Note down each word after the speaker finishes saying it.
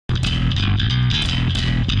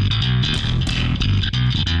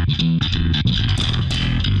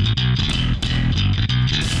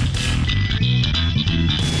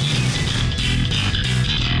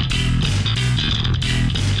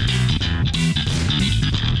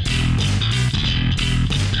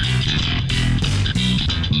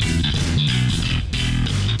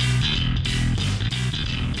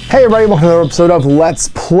Hey everybody, welcome to another episode of Let's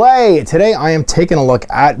Play. Today I am taking a look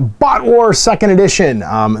at BotWar 2nd Edition.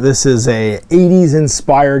 This is a 80s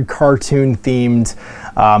inspired cartoon themed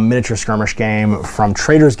miniature skirmish game from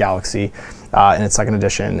Traders Galaxy in its 2nd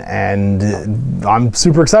edition, and I'm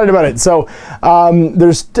super excited about it. So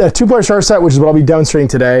there's a 2-player starter set, which is what I'll be demonstrating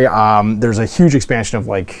today. There's a huge expansion of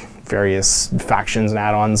like various factions and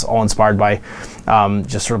add-ons, all inspired by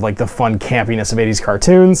just sort of like the fun campiness of 80s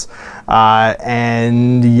cartoons.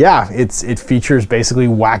 And yeah, it features basically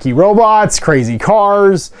wacky robots, crazy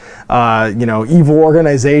cars, you know, evil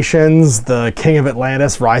organizations, the King of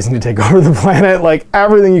Atlantis rising to take over the planet, like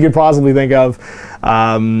everything you could possibly think of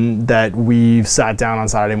that we've sat down on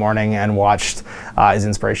Saturday morning and watched is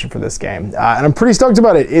inspiration for this game. And I'm pretty stoked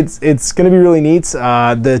about it. It's going to be really neat.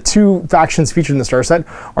 The 2 factions featured in the starter set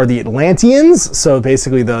are the Atlanteans, so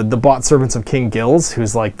basically the bot servants of King Gills,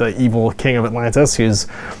 who's like the evil king of Atlantis, who's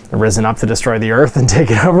risen up to destroy the Earth and take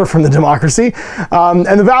it over from the democracy.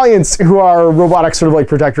 And the Valiants, who are robotic sort of like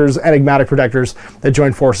protectors, enigmatic protectors that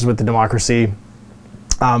join forces with the democracy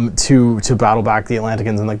to battle back the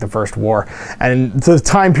Atlanticans in like the First War. And the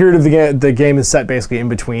time period of the game is set basically in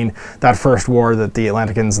between that First War that the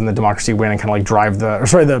Atlanticans and the democracy win and kind of like drive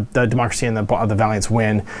the democracy and the Valiants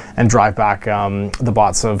win and drive back the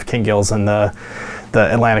bots of King Gills and the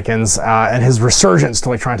Atlanticans, and his resurgence to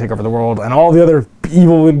like try and take over the world, and all the other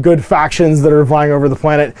evil and good factions that are flying over the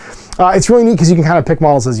planet. It's really neat because you can kind of pick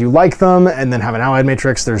models as you like them and then have an allied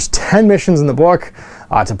matrix. There's 10 missions in the book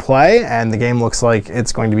to play, and the game looks like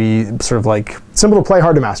it's going to be sort of like simple to play,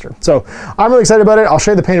 hard to master. So I'm really excited about it. I'll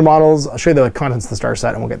show you the painted models, I'll show you the contents of the starter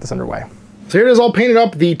set, and we'll get this underway. So here it is, all painted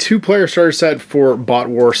up, the 2-player starter set for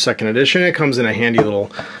BotWar 2nd Edition. It comes in a handy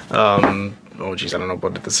little oh geez, I don't know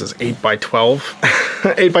what this is, 8x12,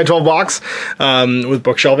 8x12 box with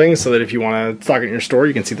book shelving, so that if you want to stock it in your store,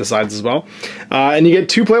 you can see the sides as well. And you get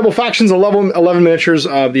 2 playable factions, 11 miniatures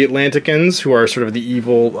of the Atlanticans, who are sort of the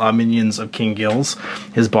evil minions of King Gills,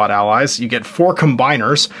 his bot allies. You get 4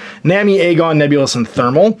 combiners, Nami, Aegon, Nebulous, and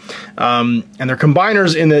Thermal. And they're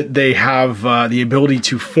combiners in that they have the ability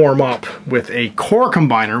to form up with a core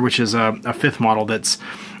combiner, which is a 5th model that's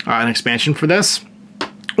an expansion for this,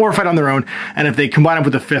 or fight on their own. And if they combine up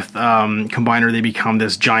with the 5th combiner, they become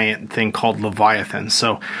this giant thing called Leviathan.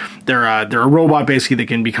 So they're a robot basically that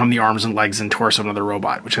can become the arms and legs and torso of another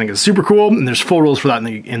robot, which I think is super cool. And there's full rules for that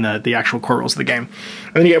in the actual core rules of the game.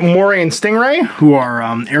 And then you get Moray and Stingray, who are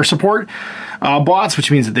air support bots, which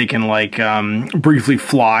means that they can like briefly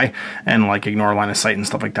fly and like ignore line of sight and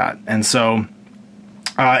stuff like that. And so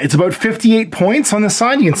it's about 58 points on this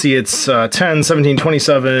side. You can see it's 10, 17,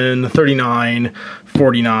 27, 39,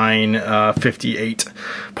 49, 58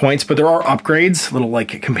 points. But there are upgrades, little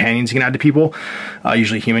like companions you can add to people,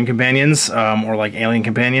 usually human companions or like alien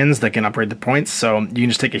companions that can upgrade the points. So you can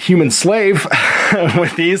just take a human slave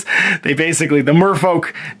with these. They basically, the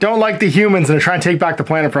merfolk don't like the humans and they're trying to take back the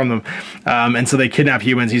planet from them. And so they kidnap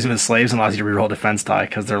humans, use them as slaves, and allows you to reroll defense die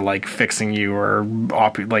because they're like fixing you or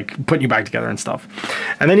like putting you back together and stuff.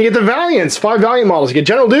 And then you get the Valiants, 5 Valiant models. You get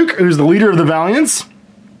General Duke, who's the leader of the Valiants,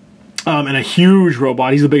 and a huge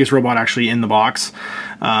robot. He's the biggest robot actually in the box,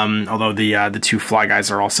 although the 2 fly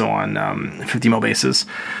guys are also on 50mm bases.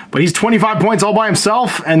 But he's 25 points all by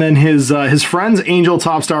himself, and then his friends, Angel,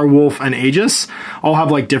 Topstar, Wolf, and Aegis, all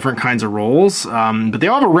have like different kinds of roles, but they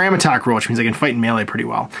all have a ram attack role, which means they can fight in melee pretty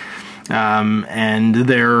well. And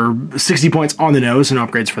they're 60 points on the nose, and no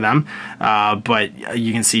upgrades for them. But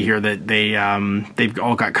you can see here that they've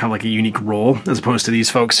all got kind of like a unique role, as opposed to these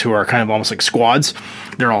folks who are kind of almost like squads.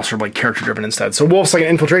 They're all sort of like character driven instead. So Wolf's like an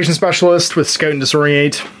infiltration specialist with Scout and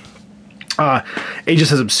Disorient. Aegis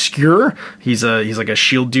has Obscure. He's like a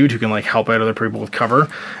shield dude who can like help out other people with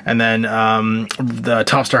cover. And then the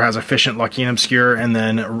Topstar has Efficient, Lucky, and Obscure. And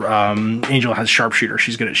then Angel has Sharpshooter.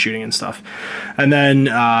 She's good at shooting and stuff. And then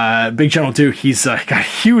Big General Duke, he's got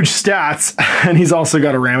huge stats, and he's also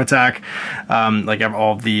got a ram attack, like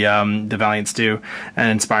all of the Valiants do, and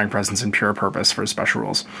Inspiring Presence and Pure Purpose for his special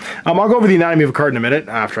rules. I'll go over the anatomy of a card in a minute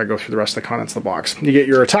after I go through the rest of the contents of the box. You get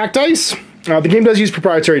your attack dice. The game does use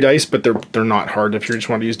proprietary dice, but they're not hard if you just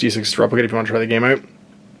want to use D6 to replicate if you want to try the game out.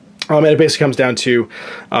 And it basically comes down to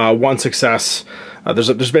 1 success.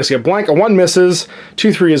 There's basically a blank, a 1 misses,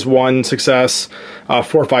 2, 3 is 1 success,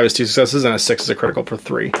 4, 5 is 2 successes, and a 6 is a critical for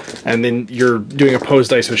 3. And then you're doing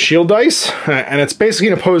opposed dice with shield dice, and it's basically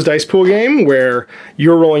an opposed dice pool game where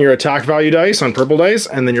you're rolling your attack value dice on purple dice,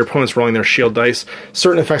 and then your opponent's rolling their shield dice.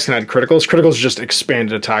 Certain effects can add criticals. Criticals are just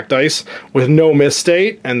expanded attack dice with no miss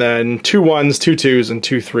state, and then 2 1s, 2 2s, and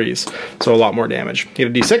 2 3s. So a lot more damage. You get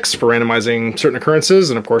a D6 for randomizing certain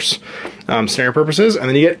occurrences, and of course, scenario purposes, and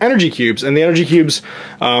then you get energy cubes, and the energy cubes cubes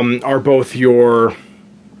are both your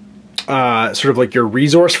sort of like your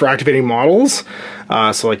resource for activating models.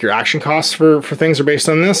 So like your action costs for things are based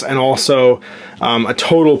on this, and also a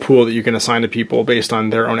total pool that you can assign to people based on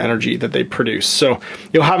their own energy that they produce. So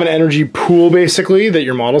you'll have an energy pool basically that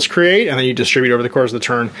your models create, and then you distribute over the course of the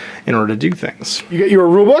turn in order to do things. You get your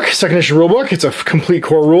rulebook, second edition rulebook. It's a complete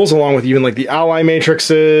core rules along with even like the ally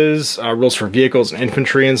matrices, rules for vehicles and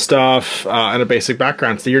infantry and stuff, and a basic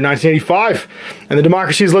background. It's the year 1985, and the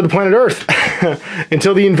democracy has led the planet Earth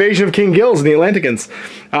until the invasion of King Gills and the Atlanticans.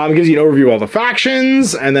 It gives you an overview of all the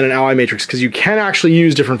factions, and then an ally matrix, because you can actually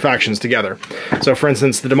use different factions together. So for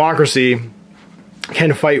instance, the democracy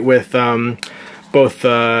can fight with both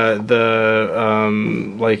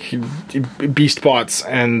like beast bots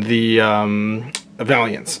and the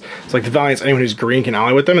Valiants. So like the Valiants, anyone who's green can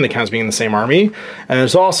ally with them, and they count as being in the same army. And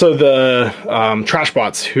there's also the trash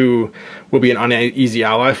bots, who will be an uneasy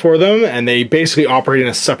ally for them, and they basically operate in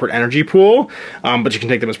a separate energy pool, but you can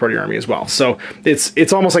take them as part of your army as well. So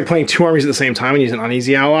it's almost like playing two armies at the same time and use an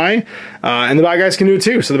uneasy ally. And the bad guys can do it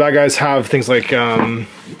too. So the bad guys have things like,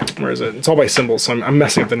 where is it? It's all by symbols, so I'm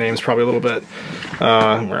messing up the names probably a little bit.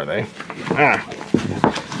 Where are they?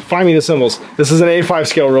 Find me the symbols. This is an A5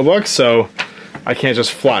 scale rulebook, so I can't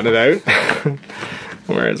just flatten it out.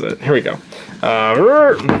 Where is it? Here we go.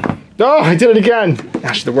 Oh, I did it again.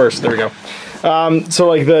 Actually, the worst. There we go. So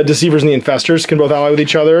like the Deceivers and the Infestors can both ally with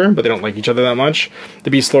each other, but they don't like each other that much. The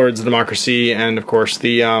Beast Lords, the Democracy, and of course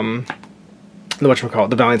the whatchamacallit,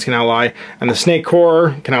 the Valiants can ally, and the Snake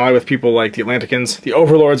Corps can ally with people like the Atlanticans. The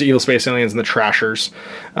Overlords, the Evil Space Aliens, and the Trashers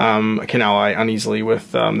can ally uneasily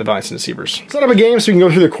with the Valiants and Deceivers. Set up a game so we can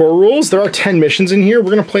go through the core rules. There are 10 missions in here. We're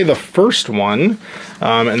going to play the first one,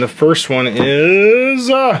 and the first one is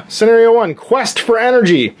Scenario 1, Quest for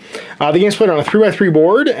Energy. The game's played on a 3x3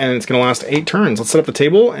 board, and it's going to last 8 turns. Let's set up the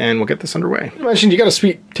table, and we'll get this underway. I mentioned you got a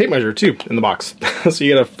sweet tape measure, too, in the box. So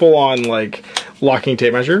you get a full-on, like, locking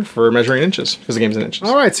tape measure for measuring inches, because the game's in inches.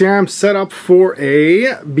 Alright, so here I'm set up for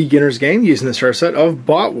a beginner's game using the starter set of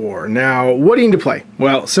BotWar. Now, what do you need to play?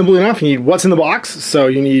 Well, simply enough, you need what's in the box. So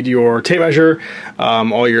you need your tape measure,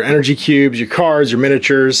 all your energy cubes, your cards, your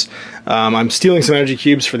miniatures. I'm stealing some energy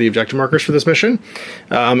cubes for the objective markers for this mission,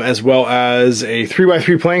 as well as a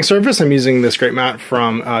 3x3 playing surface. I'm using this great mat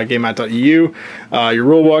from GameMat.eu. Your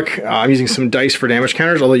rulebook. I'm using some dice for damage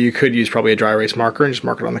counters, although you could use probably a dry erase marker and just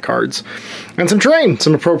mark it on the cards. And some terrain,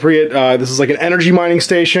 some appropriate, this is like an energy mining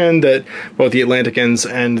station that both the Atlanticans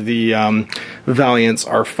and the Valiants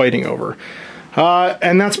are fighting over.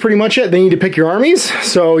 And that's pretty much it. They need to pick your armies,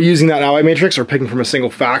 so using that ally matrix or picking from a single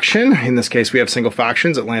faction. In this case we have single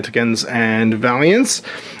factions, Atlanticans and Valiants.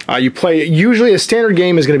 You play, usually a standard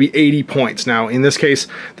game is going to be 80 points. Now in this case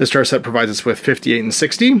the starter set provides us with 58 and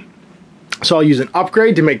 60. So I'll use an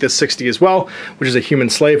upgrade to make this 60 as well, which is a human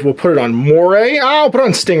slave. We'll put it on Moray. I'll put it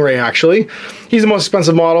on Stingray, actually. He's the most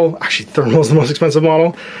expensive model. Actually, Thermal's the most expensive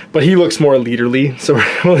model, but he looks more leaderly, so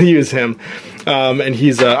we'll use him. And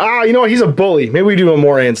he's you know what? He's a bully. Maybe we do a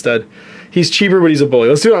Moray instead. He's cheaper, but he's a bully.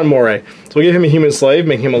 Let's do it on Moray. So we'll give him a human slave,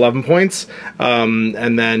 make him 11 points,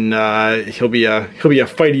 and then he'll be a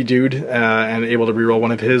fighty dude and able to reroll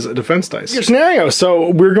one of his defense dice. Your scenario.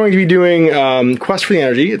 So we're going to be doing Quest for the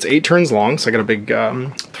Energy. It's 8 turns long, so I got a big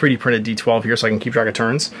 3D printed D12 here so I can keep track of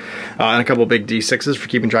turns, and a couple big D6s for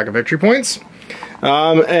keeping track of victory points.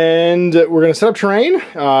 And we're going to set up terrain.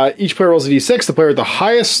 Each player rolls a d6. The player with the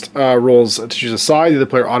highest rolls to choose a side. The other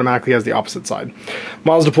player automatically has the opposite side.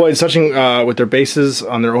 Models deployed touching with their bases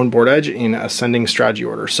on their own board edge in ascending strategy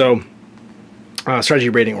order. So, strategy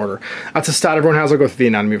rating order. That's a stat everyone has. I'll go through the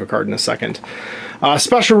anatomy of a card in a second.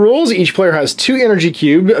 Special rules. Each player has 2 energy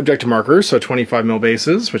cube objective markers, so 25 mil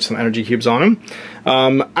bases, with some energy cubes on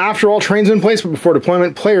them. After all terrain's been placed, but before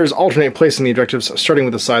deployment, players alternate placing the objectives, starting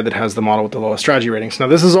with the side that has the model with the lowest strategy ratings. Now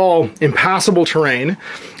this is all impassable terrain,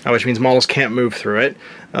 which means models can't move through it,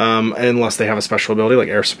 unless they have a special ability like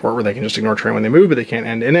air support, where they can just ignore terrain when they move, but they can't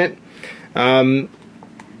end in it.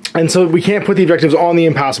 And so we can't put the objectives on the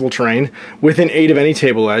impassable terrain within 8 of any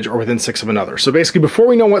table edge or within 6 of another. So basically, before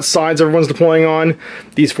we know what sides everyone's deploying on,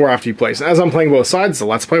 these 4 have to be placed. And as I'm playing both sides, the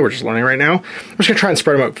Let's Play, we're just learning right now, I'm just going to try and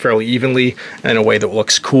spread them out fairly evenly in a way that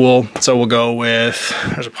looks cool. So we'll go with,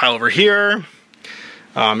 there's a pile over here.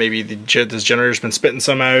 Maybe this generator's been spitting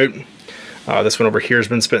some out. This one over here has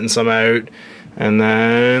been spitting some out. And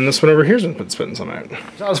then this one over here has been spitting some out.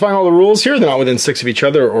 So let's find all the rules here. They're not within 6 of each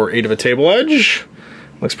other or 8 of a table edge.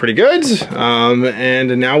 Looks pretty good.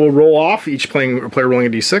 And now we'll roll off, each player rolling a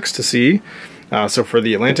d6 to see. So for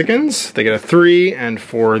the Atlanticans, they get a 3, and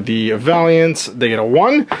for the Valiants, they get a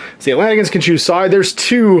 1. So the Atlanticans can choose side. There's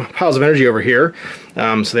 2 piles of energy over here,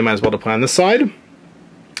 so they might as well deploy on this side.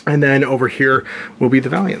 And then over here will be the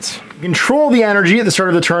Valiants. Control the energy at the start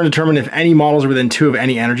of the turn. Determine if any models are within 2 of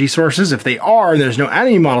any energy sources. If they are, and there's no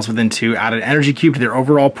enemy models within 2, add an energy cube to their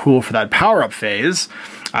overall pool for that power-up phase.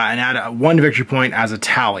 And add 1 victory point as a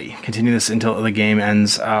tally. Continue this until the game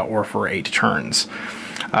ends or for 8 turns.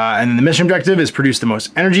 And then the mission objective is produce the most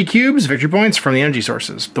energy cubes, victory points, from the energy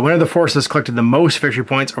sources. The winner of the force has collected the most victory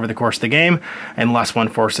points over the course of the game, unless one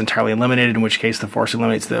force is entirely eliminated, in which case the force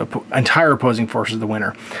eliminates the entire opposing force of the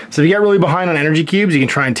winner. So if you get really behind on energy cubes, you can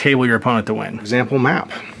try and table your opponent to win. Example map.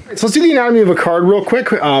 So let's do the anatomy of a card real quick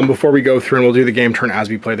before we go through, and we'll do the game turn as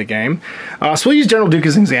we play the game. So we'll use General Duke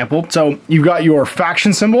as an example. So you've got your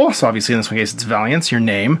faction symbol, so obviously in this case it's Valiants, your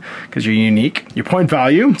name, because you're unique. Your point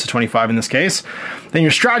value, so 25 in this case. Then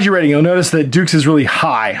your strategy rating, you'll notice that Duke's is really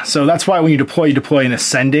high. So that's why when you deploy an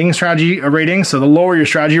ascending strategy rating. So the lower your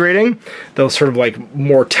strategy rating, the sort of like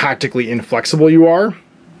more tactically inflexible you are.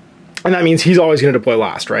 And that means he's always going to deploy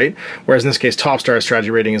last, right? Whereas in this case, Top Star's strategy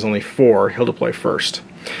rating is only 4. He'll deploy first.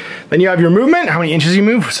 Then you have your movement, how many inches you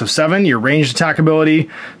move. So 7, your ranged attack ability.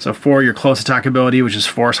 So 4, your close attack ability, which is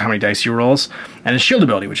 4, so how many dice he rolls. And his shield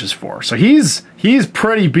ability, which is 4. So he's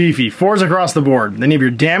pretty beefy. 4s across the board. Then you have your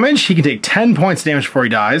damage. He can take 10 points of damage before he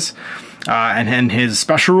dies. And then his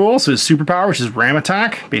special rule, so his superpower, which is ram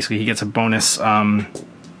attack. Basically, he gets a bonus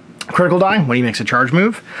critical die when he makes a charge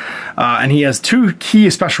move. And he has 2 key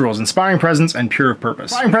special rolls, Inspiring Presence and Pure of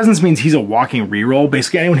Purpose. Inspiring Presence means he's a walking reroll.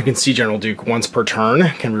 Basically, anyone who can see General Duke once per turn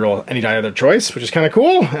can reroll any die of their choice, which is kind of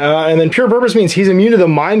cool. And then Pure of Purpose means he's immune to the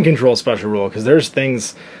mind control special rule, because there's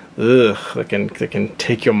things that can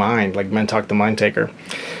take your mind, like Mentok the Mind Taker.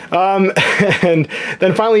 And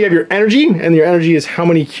then finally you have your energy, and your energy is how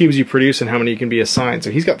many cubes you produce and how many you can be assigned.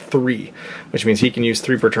 So he's got 3, which means he can use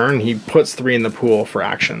 3 per turn. He puts 3 in the pool for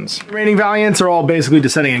actions. The remaining Valiants are all basically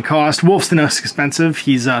descending in cost. Wolf's the most expensive.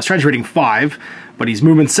 He's strategy rating 5, but he's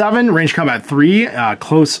movement 7, range combat 3,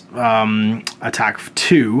 close attack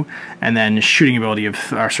 2, and then shooting ability of,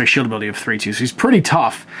 shield ability of 3 too. So he's pretty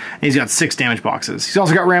tough. And he's got 6 damage boxes. He's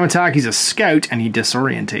also got ram attack. He's a scout, and he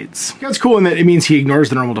disorientates. That's cool in that it means he ignores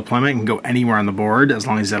the normal deployment and can go anywhere on the board as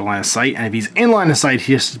long as he's at a line of sight. And if he's in line of sight,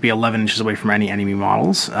 he has to be 11 inches away from any enemy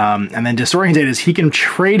models. And then disorientate is he can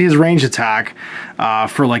trade his range attack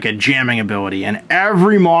for like a jamming ability. And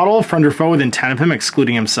every model, friend or foe within 10 of him,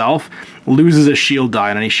 excluding himself, loses a shield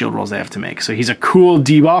die on any shield rolls they have to make. So he's a cool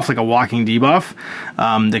debuff, like a walking debuff,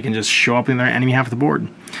 that can just show up in their enemy half of the board.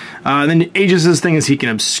 Then Aegis' thing is he can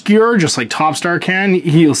obscure, just like Top Star can.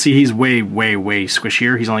 You'll see he's way, way, way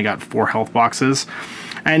squishier. He's only got 4 health boxes.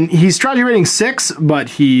 And he's strategy rating 6, but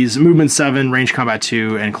he's movement 7, range combat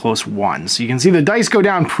 2, and close 1. So you can see the dice go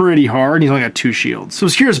down pretty hard. He's only got 2 shields. So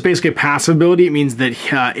obscure is basically a passive ability. It means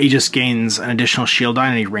that Aegis gains an additional shield die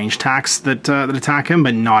on any range attacks that attack him,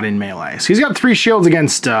 but not in melee. So he's got 3 shields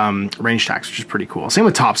against range attacks, which is pretty cool. Same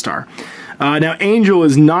with Top Star. Now, Angel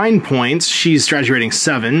is 9 points. She's strategy rating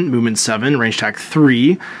 7, movement 7, range attack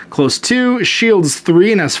 3, close 2, shields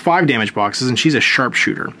 3, and has 5 damage boxes, and she's a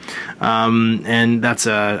sharpshooter. And that's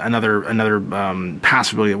another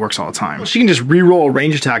passive ability that works all the time. She can just reroll a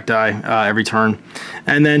range attack die every turn.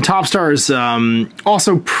 And then Top Star is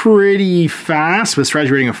also pretty fast with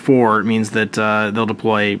strategy rating of 4. It means that they'll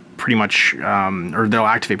deploy pretty much, or they'll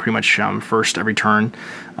activate pretty much first every turn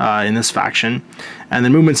in this faction. And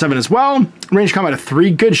then movement 7 as well. Range combat of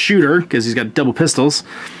 3, good shooter because he's got double pistols,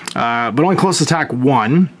 but only close attack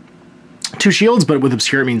 1. 2 shields, but with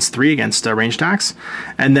obscure it means 3 against range attacks.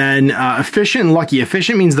 And then efficient and lucky.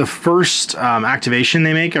 Efficient means the first activation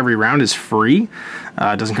they make every round is free.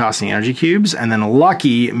 It doesn't cost any energy cubes. And then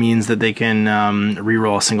lucky means that they can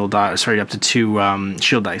reroll a single die, sorry, up to 2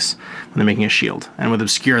 shield dice when they're making a shield. And with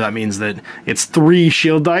obscure, that means that it's 3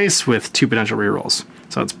 shield dice with 2 potential rerolls.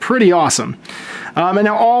 So it's pretty awesome. And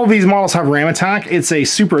now all of these models have ram attack. It's a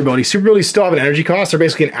super ability. Super abilities still have an energy cost. They're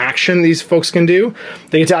basically an action these folks can do.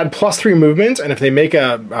 They get to add +3 movement, and if they make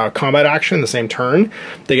a combat action in the same turn,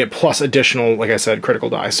 they get plus additional, like I said, critical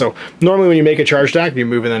die. So normally when you make a charge attack, if you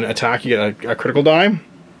move and then attack, you get a critical die.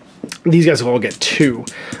 These guys will all get 2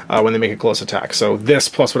 when they make a close attack. So this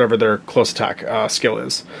plus whatever their close attack skill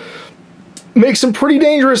is. Makes them pretty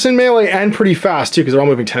dangerous in melee and pretty fast too, because they're all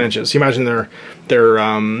moving 10 inches. You imagine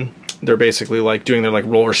they're basically like doing their like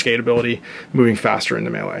roller skate ability, moving faster into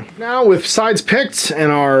melee. Now with sides picked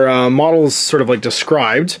and our models sort of like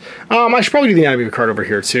described, I should probably do the anatomy of the card over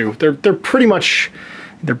here too. They're pretty much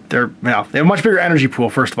well, they have a much bigger energy pool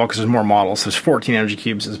first of all because there's more models. There's 14 energy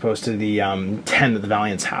cubes as opposed to the 10 that the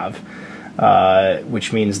Valiants have.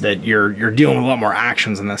 which means that you're dealing with a lot more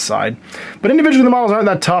actions on this side. But individually, the models aren't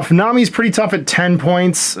that tough. Nami's pretty tough at 10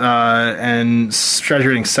 points, and strategy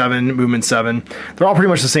rating 7, movement 7. They're all pretty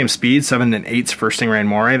much the same speed, 7 and 8s for Stingray and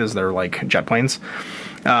Moray. Those are like jet planes.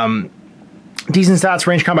 Decent stats,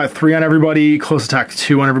 range combat 3 on everybody, close attack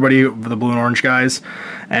 2 on everybody, the blue and orange guys,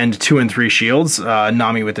 and 2 and 3 shields.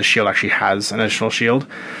 Nami with the shield actually has an additional shield.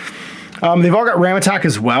 They've all got ram attack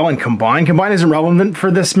as well, and combine. Combine isn't relevant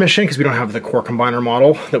for this mission because we don't have the core combiner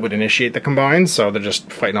model that would initiate the combine, so they're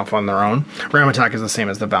just fighting off on their own. Ram attack is the same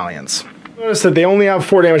as the Valiants. Notice that they only have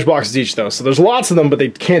 4 damage boxes each though, so there's lots of them, but they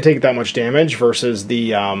can't take that much damage versus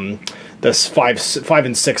the this 5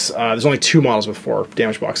 and 6. There's only 2 models with 4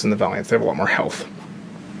 damage boxes in the Valiants. They have a lot more health.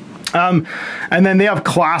 And then they have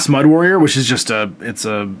Class Mud Warrior, which is just it's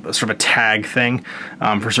a sort of a tag thing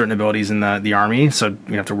for certain abilities in the army, so you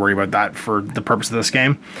don't have to worry about that for the purpose of this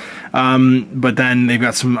game. But then they've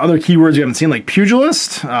got some other keywords you haven't seen, like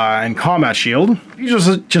Pugilist and Combat Shield.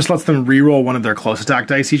 Pugilist just lets them reroll one of their close attack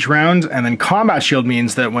dice each round, and then Combat Shield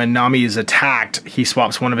means that when Nami is attacked, he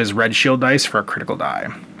swaps one of his red shield dice for a critical die.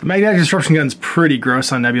 The magnetic disruption gun's pretty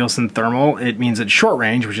gross on nebulous and thermal. It means at short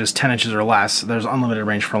range, which is 10 inches or less, there's unlimited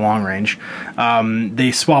range for long range.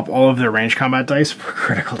 They swap all of their range combat dice for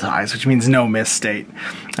critical dice, which means no miss state.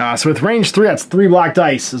 So with range 3, that's 3 black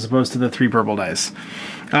dice as opposed to the 3 purple dice.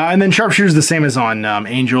 And then Sharpshooter's the same as on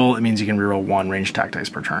Angel. It means you can reroll 1 range attack dice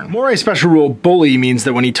per turn. Moray's special rule, Bully, means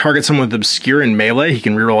that when he targets someone with Obscure in melee, he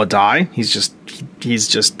can reroll a die. He's just,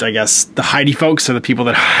 I guess, the hidey folks, so the people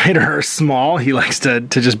that hide are small. He likes to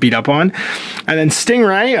just beat up on. And then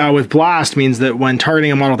Stingray with Blast means that when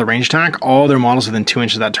targeting a model with a range attack, all their models within 2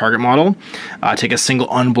 inches of that target model take a single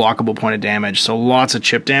unblockable point of damage. So lots of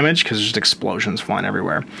chip damage because there's just explosions flying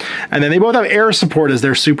everywhere. And then they both have air support as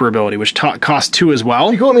their super ability, which costs 2 as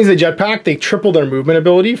well. Cool, it means they jetpack. They triple their movement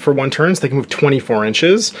ability for 1 turn, so they can move 24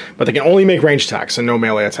 inches, but they can only make range attacks and no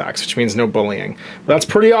melee attacks, which means no bullying. But that's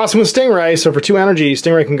pretty awesome with Stingray. So for 2 energy,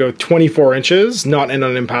 Stingray can go 24 inches, not end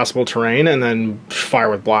on impassable terrain, and then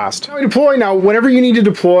fire with Blast. Now we deploy. Now, whenever you need to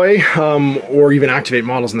deploy or even activate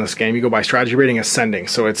models in this game, you go by strategy rating ascending.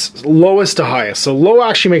 So it's lowest to highest. So low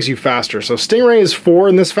actually makes you faster. So Stingray is 4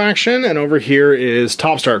 in this faction, and over here is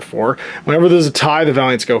Topstar at 4. Whenever there's a tie, the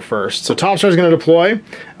Valiants go first. So Topstar is going to deploy.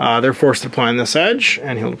 They're forced to deploy on this edge,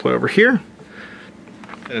 and he'll deploy over here.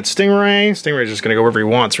 And it's Stingray. Stingray's just going to go wherever he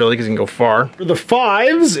wants, really, because he can go far. For the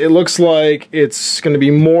 5s, it looks like it's going to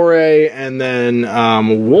be Moray and then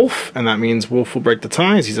Wolf, and that means Wolf will break the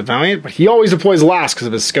ties. He's a Valiant, but he always deploys last because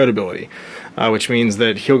of his Scout ability, which means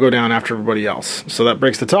that he'll go down after everybody else. So that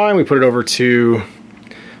breaks the tie. We put it over to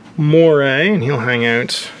Moray, and he'll hang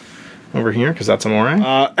out over here because that's a Moray.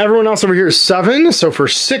 Everyone else over here is 7, so for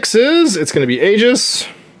 6s, it's going to be Aegis.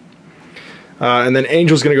 And then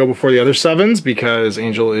Angel's going to go before the other 7s because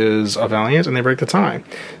Angel is a Valiant and they break the tie.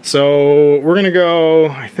 So we're going to go,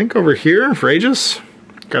 I think, over here for Aegis.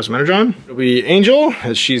 Grab some Energon. It'll be Angel,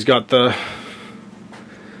 as she's got the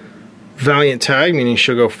Valiant tag, meaning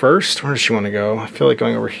she'll go first. Where does she want to go? I feel like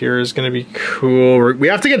going over here is going to be cool. We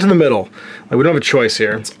have to get to the middle. Like, we don't have a choice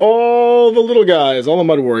here. It's all the little guys, all the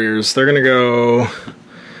Mud Warriors. They're going to go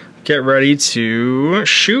get ready to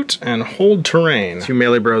shoot and hold terrain. 2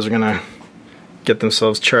 melee bros are going to get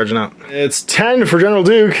themselves charging up. It's 10 for General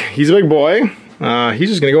Duke. He's a big boy. He's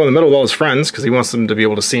just gonna go in the middle with all his friends because he wants them to be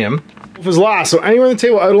able to see him. Wolf is last, so anywhere on the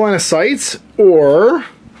table out of line of sight or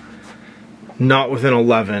not within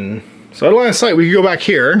 11. So out of line of sight, we can go back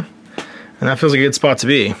here, and that feels like a good spot to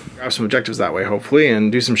be. Grab some objectives that way, hopefully,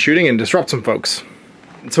 and do some shooting and disrupt some folks.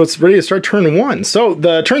 So it's ready to start turn 1. So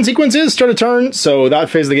the turn sequence is start a turn. So that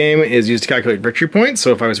phase of the game is used to calculate victory points.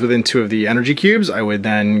 So if I was within 2 of the energy cubes, I would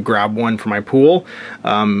then grab 1 for my pool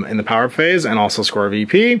in the power phase and also score a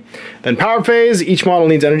VP. Then power phase, each model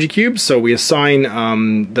needs energy cubes. So we assign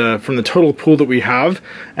from the total pool that we have,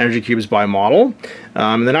 energy cubes by model.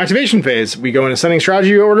 Then activation phase, we go in ascending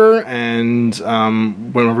strategy order, and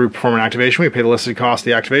whenever we perform an activation, we pay the listed cost of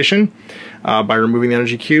the activation by removing the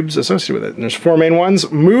energy cubes associated with it. And there's 4 main ones: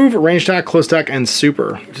 move, range attack, close attack, and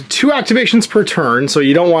super. 2 activations per turn, so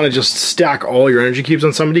you don't want to just stack all your energy cubes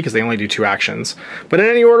on somebody because they only do 2 actions. But in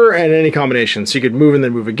any order and in any combination. So you could move and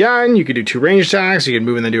then move again, you could do 2 range attacks, you could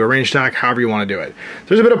move and then do a range attack, however you want to do it.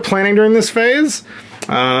 There's a bit of planning during this phase.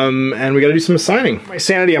 And we got to do some assigning. My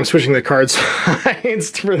sanity, I'm switching the card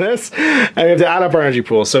sides for this, and we have to add up our energy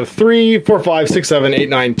pool. So 3, 4, 5, 6, 7, 8,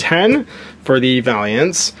 9, 10 for the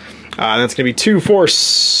Valiants. That's going to be 2, 4,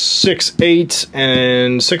 6, 8,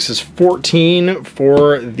 and 6 is 14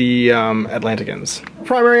 for the Atlanticans.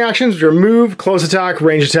 primary actions, which are move, close attack,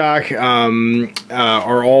 range attack,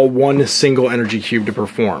 are all one single energy cube to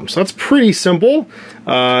perform. So that's pretty simple.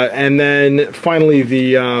 And then finally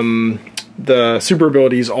the super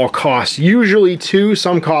abilities all cost usually 2,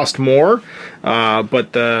 some cost more,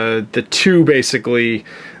 but the 2 basically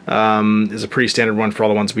is a pretty standard one for all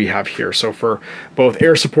the ones we have here. So for both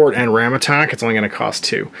air support and ram attack, it's only going to cost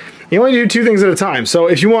 2. You only do 2 things at a time. So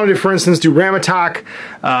if you wanted to, for instance, do ram attack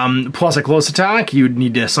plus a close attack, you'd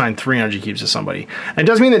need to assign 3 energy cubes to somebody. And it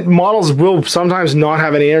does mean that models will sometimes not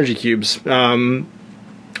have any energy cubes.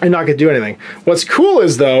 And not gonna do anything. What's cool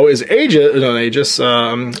is though, is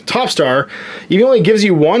Top Star, even only gives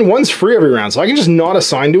you 1, one's free every round. So I can just not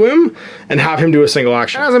assign to him and have him do a single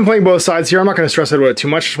action. As I'm playing both sides here, I'm not gonna stress out about it too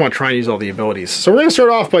much, just wanna try and use all the abilities. So we're gonna start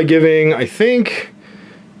off by giving, I think,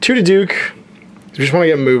 2 to Duke. We just wanna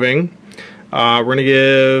get moving. We're gonna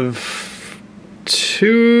give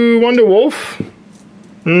 1 to Wolf,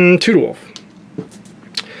 2 to Wolf.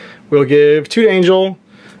 We'll give 2 to Angel.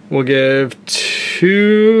 We'll give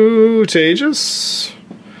 2 to Aegis,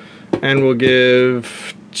 and we'll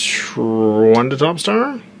give 1 to Top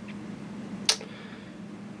Star.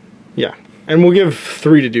 Yeah, and we'll give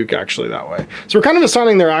 3 to Duke actually that way. So we're kind of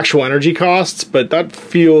assigning their actual energy costs, but that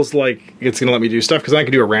feels like it's gonna let me do stuff because I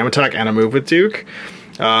can do a ram attack and a move with Duke.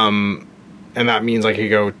 And that means I could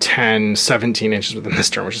go 10, 17 inches within this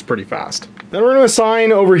turn, which is pretty fast. Then we're gonna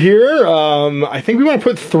assign over here, I think we wanna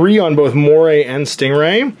put 3 on both Moray and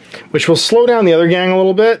Stingray, which will slow down the other gang a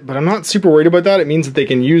little bit, but I'm not super worried about that. It means that they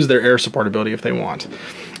can use their air support ability if they want,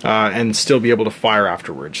 and still be able to fire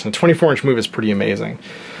afterwards. The 24-inch move is pretty amazing.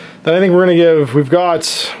 Then I think we're gonna give, we've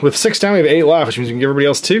got, with 6 down, we have 8 left, which means we can give everybody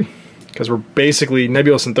else 2, because we're basically,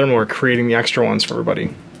 Nebulous and Thermal are creating the extra ones for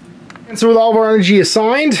everybody. And so with all of our energy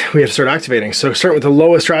assigned, we have to start activating. So start with the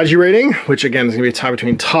lowest strategy rating, which again is gonna be a tie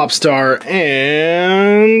between Top Star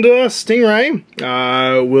and Stingray,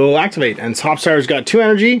 will activate. And Top Star's got 2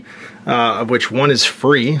 energy, of which 1 is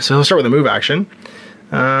free. So he'll start with a move action.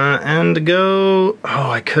 And go,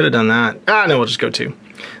 oh, I could have done that. No, we'll just go 2.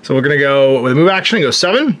 So we're gonna go with a move action and go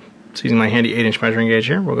 7. So using my handy 8-inch measuring gauge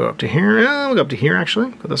here, we'll go up to here. We'll go up to here actually,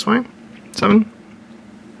 go this way, 7.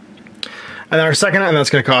 And then our second, and that's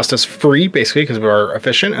going to cost us free, basically, because we're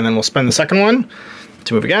efficient. And then we'll spend the second one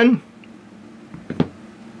to move again.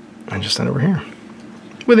 And just end over here.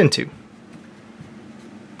 Within 2.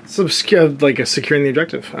 So, like securing the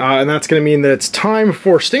objective. And that's going to mean that it's time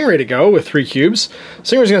for Stingray to go with 3 cubes.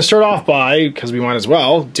 Stingray's going to start off by, because we might as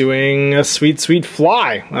well, doing a sweet, sweet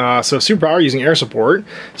fly. So superpower using air support.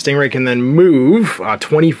 Stingray can then move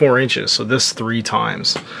 24 inches. So this 3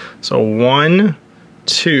 times. So 1,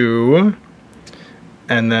 2...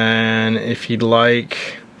 and then if you'd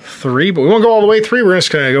like 3, but we won't go all the way 3, we're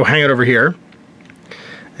just gonna go hang out over here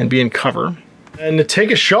and be in cover. And to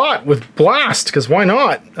take a shot with Blast, because why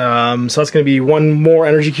not? So that's gonna be 1 more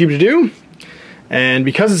energy cube to do. And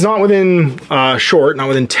because it's not within short, not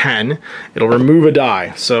within 10, it'll remove a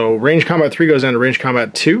die. So range combat 3 goes down to range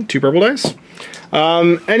combat 2 purple dice.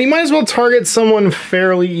 And you might as well target someone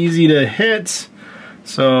fairly easy to hit.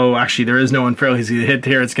 So actually there is no one fairly easy to hit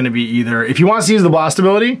here. It's going to be either, if he wants to use the blast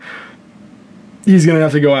ability, he's going to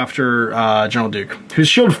have to go after General Duke, who's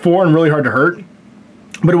shield 4 and really hard to hurt,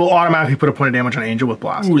 but it will automatically put a point of damage on Angel with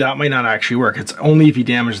blast. Ooh, that might not actually work. It's only if he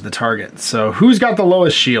damages the target. So who's got the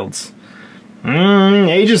lowest shields?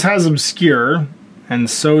 Aegis has Obscure, and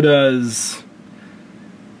so does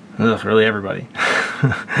really everybody.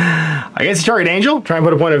 I guess you target Angel, try and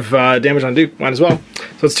put a point of damage on Duke, might as well.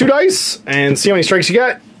 So it's 2 dice, and see how many strikes you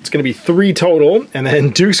get. It's going to be 3 total, and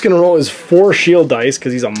then Duke's going to roll his 4 shield dice,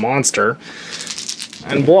 because he's a monster.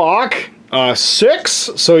 And block, 6.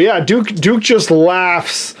 So yeah, Duke just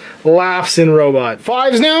laughs in Robot.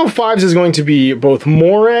 5s now. 5s is going to be both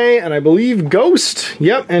Moray and I believe Ghost.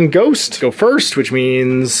 Yep, and Ghost go first, which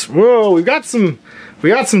means, whoa, we got some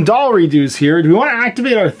doll redos here. Do we want to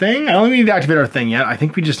activate our thing? I don't need to activate our thing yet. I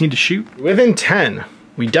think we just need to shoot. Within 10,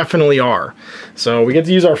 we definitely are. So we get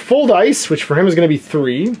to use our full dice, which for him is going to be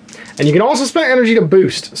 3. And you can also spend energy to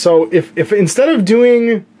boost. So if instead of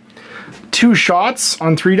doing 2 shots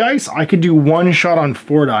on 3 dice, I could do 1 shot on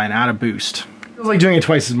 4 die and add a boost. Feels like doing it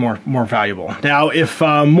twice is more valuable. Now, if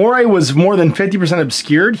Moray was more than 50%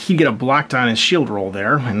 obscured, he'd get a black die on his shield roll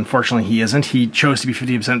there. And unfortunately, he isn't. He chose to be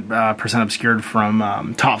 50% obscured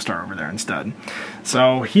from Top Star over there instead.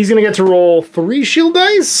 So he's going to get to roll 3 shield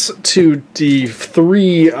dice to the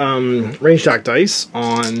 3 range attack dice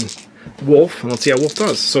on Wolf. And let's see how Wolf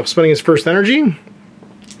does. So spending his first energy,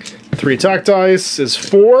 3 attack dice is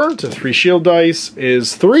 4 to 3 shield dice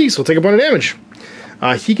is 3. So we'll take a point of damage.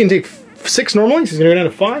 He can take 6 normally, so he's gonna go down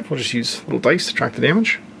to 5. We'll just use little dice to track the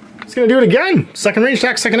damage. He's gonna do it again. Second range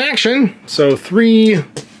attack, second action. So 3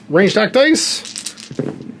 range attack dice.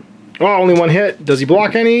 Oh, only 1 hit. Does he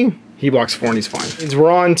block any? He blocks 4 and he's fine.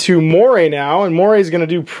 We're on to Moray now, and Moray's gonna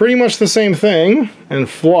do pretty much the same thing and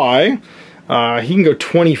fly. He can go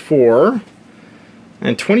 24.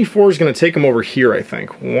 And 24 is gonna take him over here, I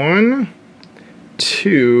think. 1,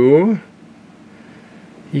 2.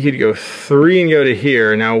 He could go 3 and go to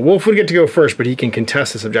here. Now, Wolf would get to go first, but he can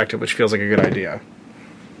contest this objective, which feels like a good idea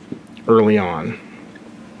early on.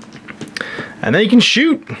 And then he can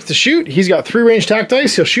shoot. To shoot, he's got 3 range attack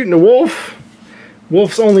dice. He'll shoot into Wolf.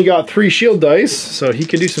 Wolf's only got 3 shield dice, so he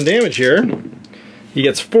can do some damage here. He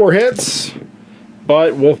gets 4 hits,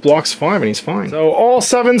 but Wolf blocks 5 and he's fine. So all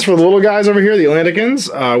 7s for the little guys over here, the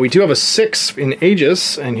Atlanticans. We do have a 6 in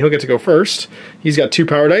Aegis, and he'll get to go first. He's got 2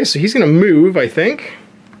 power dice, so he's gonna move, I think.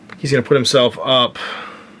 He's gonna put himself up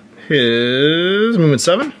his movement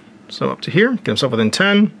 7, so up to here, get himself within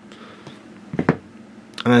 10.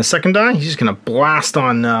 And then second die, he's just gonna blast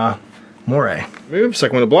on Moray. Move,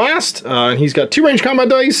 second one to blast, and he's got 2 range combat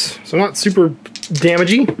dice, so not super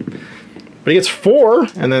damagey. But he gets 4,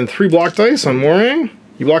 and then 3 block dice on Moray.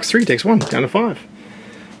 He blocks 3, takes 1, down to 5.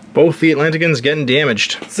 Both the Atlanticans getting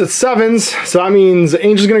damaged. It's at 7s, so that means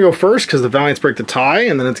Angel's gonna go first because the Valiants break the tie,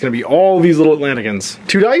 and then it's gonna be all these little Atlanticans.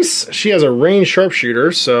 2 dice, she has a ranged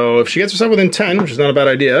sharpshooter, so if she gets herself within 10, which is not a bad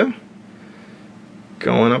idea,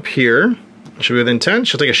 going up here, she'll be within 10,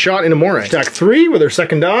 she'll take a shot into Moray. Attack 3 with her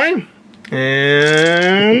second die,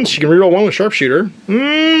 and she can reroll 1 with sharpshooter.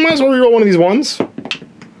 Might as well reroll one of these ones.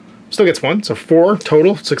 Still gets 1, so 4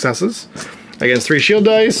 total successes. Against 3 shield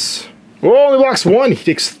dice. Oh, only blocks 1. He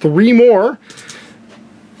takes 3 more.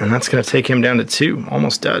 And that's going to take him down to 2.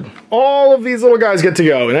 Almost dead. All of these little guys get to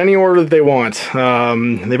go in any order that they want.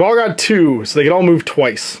 They've all got 2, so they can all move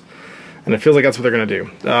twice. And it feels like that's what they're going to do.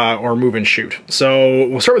 Or move and shoot. So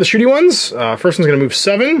we'll start with the shooty ones. First one's going to move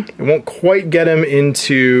 7. It won't quite get him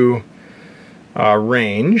into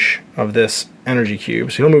range of this energy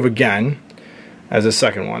cube. So he'll move again as his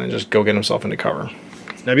second one and just go get himself into cover.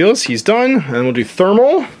 Nebulous, he's done. And we'll do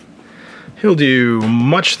thermal. He'll do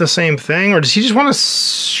much the same thing, or does he just want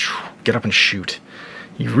to get up and shoot?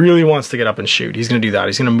 He really wants to get up and shoot. He's going to do that.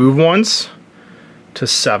 He's going to move once to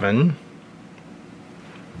 7,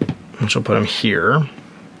 which will put him here. And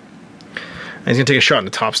he's going to take a shot in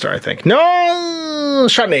the top star, I think. No!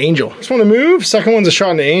 Shot into Angel. First one to move. Second one's a shot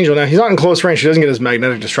into Angel. Now, he's not in close range. He doesn't get his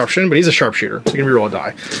magnetic disruption, but he's a sharpshooter, so he can reroll a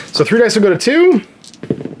die. So 3 dice will go to 2,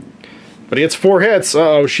 but he gets 4 hits.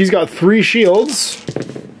 Uh-oh, she's got 3 shields.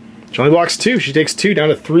 She only blocks 2. She takes 2, down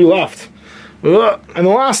to 3 left. Ugh. And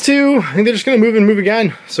the last 2, I think they're just going to move and move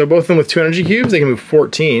again. So both of them with 2 energy cubes, they can move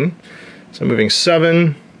 14. So moving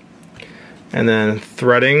 7, and then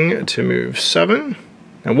threading to move 7.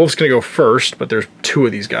 Now Wolf's going to go first, but there's 2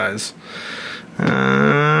 of these guys. We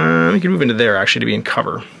can move into there, actually, to be in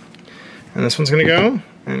cover. And this one's going to go,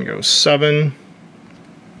 and go 7.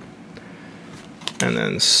 And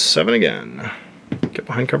then 7 again. Get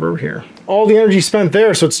behind cover over here. All the energy spent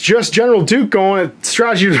there, so it's just General Duke going at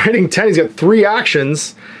strategy rating 10. He's got 3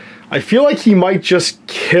 actions. I feel like he might just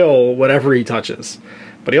kill whatever he touches.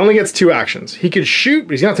 But he only gets 2 actions. He could shoot,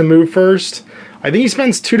 but he's gonna have to move first. I think he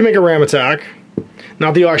spends 2 to make a ram attack.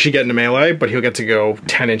 Not that he'll actually get into melee, but he'll get to go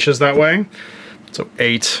 10 inches that way. So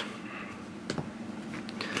 8.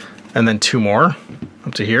 And then 2 more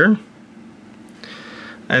up to here.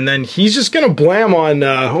 And then he's just gonna blam on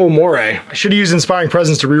Moray. I should have used Inspiring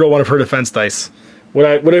Presence to reroll one of her defense dice. Would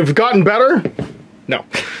I have gotten better? No,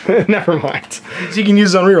 never mind. So he can use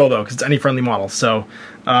his own reroll though, because it's any friendly model. So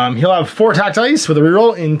he'll have 4 attack dice with a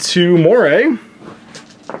reroll into Moray.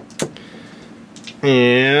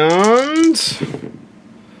 And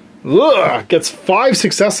gets 5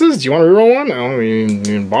 successes. Do you want to reroll one? I don't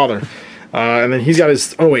even bother. And then he's got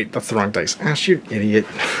his, oh wait, that's the wrong dice. Ah, you idiot.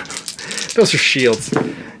 Those are shields.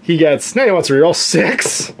 He gets, now he wants to reroll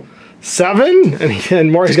 6, 7,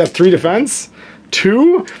 and Moray's got 3 defense,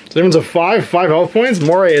 2, so difference of 5 health points.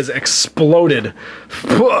 Moray is exploded.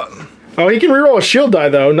 Oh, he can reroll a shield die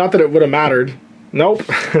though, not that it would have mattered. Nope,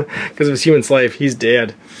 because of his human slave, he's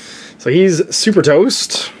dead. So he's super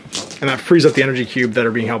toast. And that frees up the energy cube that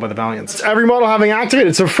are being held by the Valiants. Every model having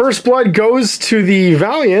activated. So first blood goes to the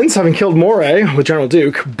Valiants, having killed Moray with General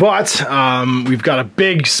Duke. But we've got a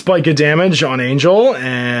big spike of damage on Angel,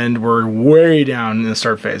 and we're way down in the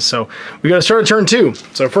start phase. So we got to start at turn 2.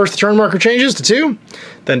 So first the turn marker changes to 2.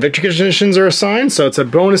 Then victory conditions are assigned. So it's a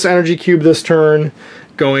bonus energy cube this turn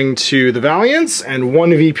going to the Valiants, and 1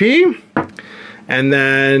 VP. And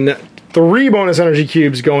then 3 bonus energy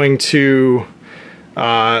cubes going to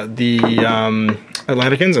the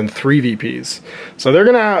Atlanticans and 3 VPs. So they're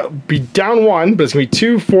gonna be down 1, but it's gonna be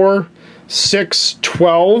 2, 4, 6,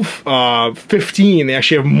 12, 15. They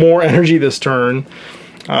actually have more energy this turn.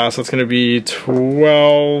 So it's gonna be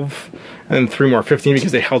 12, and then 3 more, 15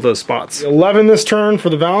 because they held those spots. 11 this turn for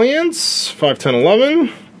the Valiants, 5, 10, 11,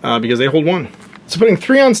 because they hold 1. So putting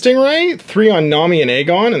 3 on Stingray, 3 on Nami and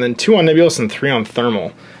Aegon, and then 2 on Nebulous and 3 on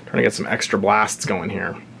Thermal. Trying to get some extra blasts going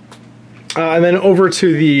here. And then over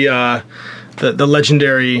to the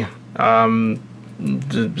legendary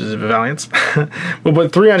Valiants. We'll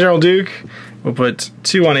put 3 on General Duke. We'll put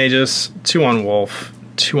 2 on Aegis, 2 on Wolf,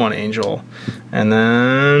 2 on Angel, and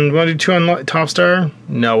then we want to do 2 on Top Star?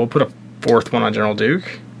 No, we'll put a 4th one on General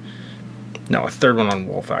Duke. No, a 3rd one on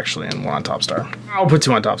Wolf actually, and 1 on Top Star. I'll put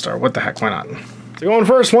 2 on Top Star. What the heck? Why not? So going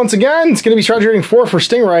first once again, it's going to be strategy rating 4 for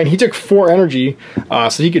Stingray, and he took 4 energy,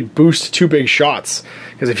 so he could boost 2 big shots.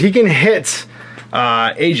 Because if he can hit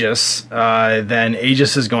Aegis, then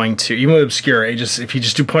Aegis is going to, even with Obscure, Aegis, if he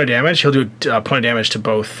just do point of damage, he'll do point of damage to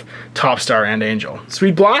both Top Star and Angel.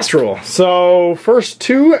 Sweet blast roll. So first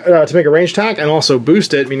 2 to make a range attack and also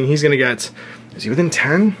boost it, meaning he's going to get, is he within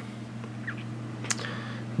 10?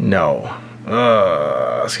 No.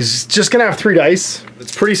 He's just gonna have 3 dice.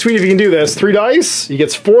 It's pretty sweet if he can do this. 3 dice, he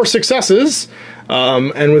gets 4 successes,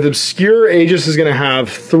 and with Obscure, Aegis is gonna have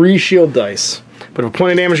 3 shield dice. But if a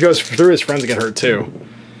point of damage goes through, his friends get hurt too.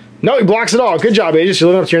 No, he blocks it all. Good job, Aegis. You're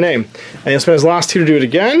living up to your name. And he'll spend his last 2 to do it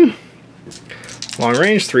again. Long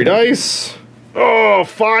range, 3 dice. Oh,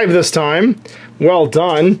 5 this time. Well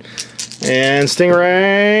done. And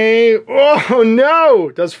Stingray, oh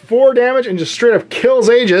no! Does 4 damage and just straight up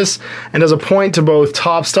kills Aegis, and does a point to both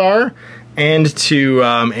Top Star and to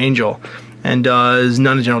Angel. And does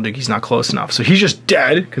none to General Duke, he's not close enough. So he's just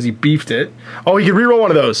dead, because he beefed it. Oh, he could reroll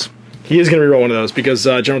one of those. He is going to reroll one of those, because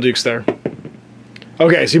General Duke's there.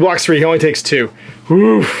 Okay, so he blocks 3, he only takes 2.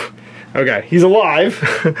 Oof. Okay, he's alive,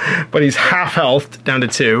 but he's half health, down to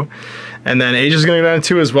 2. And then Aegis is going to go down to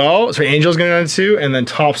 2 as well. So Angel's going to go down to 2, and then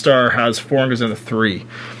Top Star has 4 and goes down to 3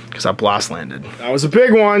 because that blast landed. That was a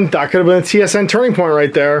big one. That could have been a TSN turning point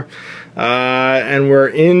right there. And we're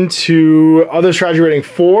into other strategy rating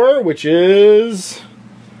 4, which is,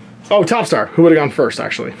 oh, Top Star. Who would have gone first,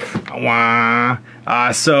 actually?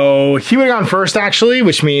 So he would have gone first, actually,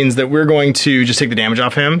 which means that we're going to just take the damage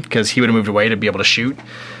off him because he would have moved away to be able to shoot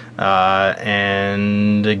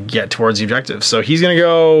and get towards the objective. So he's going to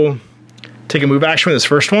go take a move action with his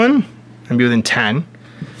first one and be within 10.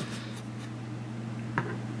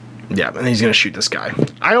 Yeah, and then he's going to shoot this guy.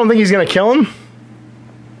 I don't think he's going to kill him,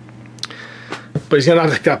 but he's going to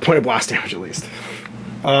not take that point of blast damage at least.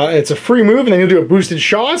 It's a free move, and then he'll do a boosted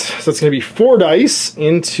shot. So it's going to be 4 dice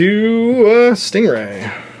into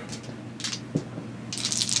Stingray.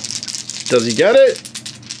 Does he get it?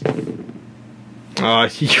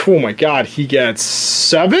 Oh my god, he gets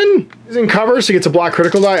 7? He's in cover, so he gets a block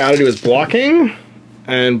critical die added to his blocking,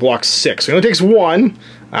 and blocks 6. So he only takes 1.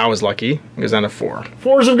 I was lucky. He goes down to 4.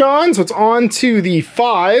 4s have gone, so it's on to the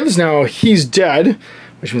 5s. Now he's dead,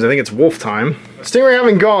 which means I think it's wolf time. Stingray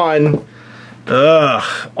having gone,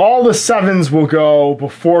 all the 7s will go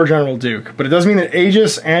before General Duke, but it does mean that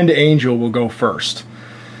Aegis and Angel will go first.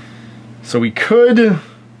 So we could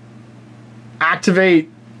activate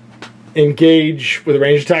engage with a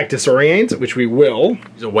range attack disorient, which we will.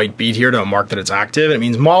 There's a white bead here to mark that it's active, and it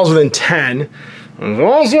means models within 10, and it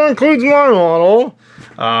also includes my model,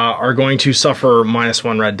 are going to suffer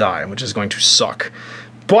 -1 red die, which is going to suck.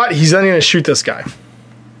 But he's then going to shoot this guy.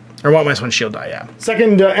 Or -1 shield die, yeah.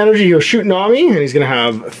 Second energy, he'll shoot Nami, and he's going to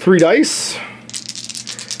have 3 dice.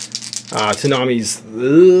 To Nami's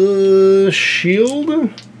shield.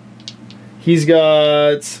 He's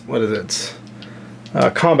got, what is it?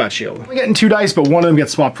 Combat shield. We're getting 2 dice, but one of them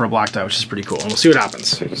gets swapped for a black die, which is pretty cool. And we'll see what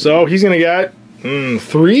happens. So he's going to get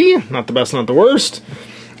 3. Not the best, not the worst.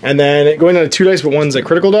 And then going down to 2 dice, but one's a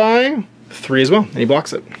critical die. 3 as well, and he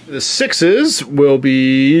blocks it. The 6s will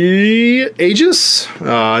be Aegis.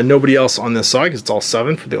 Nobody else on this side, because it's all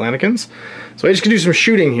 7 for the Atlanticans. So Aegis can do some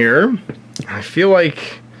shooting here. I feel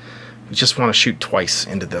like we just want to shoot twice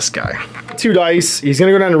into this guy. 2 dice. He's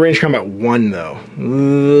going to go down to range combat 1, though.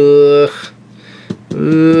 Do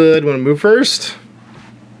you want to move first?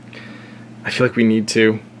 I feel like we need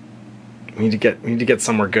to. We need to get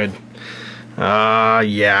somewhere good.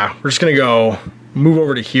 Yeah, we're just gonna go move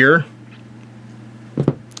over to here,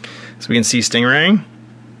 so we can see Stingray,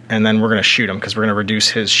 and then we're gonna shoot him because we're gonna reduce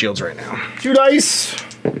his shields right now. 2 dice.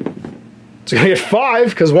 So gonna get 5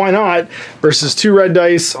 because why not? Versus 2 red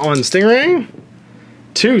dice on Stingray.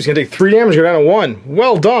 2. He's gonna take 3 damage, go down to 1.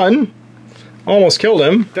 Well done. Almost killed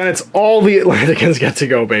him. Then it's all the Atlanticans get to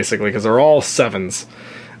go, basically, because they're all 7s.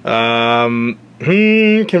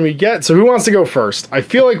 Can we get... So who wants to go first? I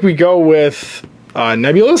feel like we go with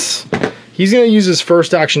Nebulous. He's going to use his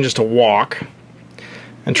first action just to walk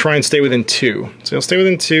and try and stay within 2. So he'll stay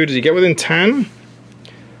within 2. Does he get within 10?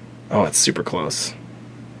 Oh, it's super close.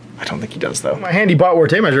 I don't think he does, though. My handy BotWar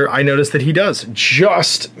tape measure, I noticed that he does.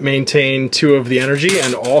 Just maintain 2 of the energy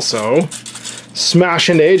and also smash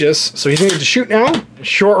into Aegis. So he's going to get to shoot now.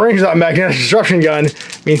 Short range of that magnetic disruption gun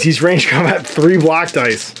means he's range combat 3 black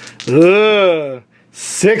dice. Ugh.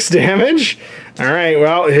 6 damage. All right,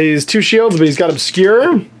 well, he's 2 shields, but he's got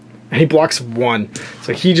Obscure, and he blocks 1.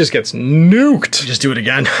 So he just gets nuked. Just do it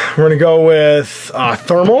again. We're going to go with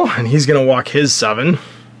Thermal, and he's going to walk his 7.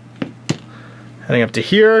 Heading up to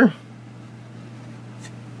here.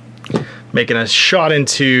 Making a shot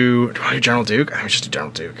into... Do I do General Duke? I think we just do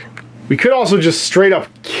General Duke. We could also just straight up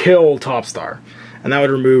kill Top Star, and that would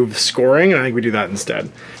remove scoring, and I think we do that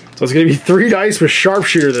instead. So it's going to be 3 dice with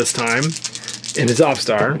Sharpshooter this time into Top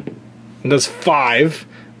Star. And does 5.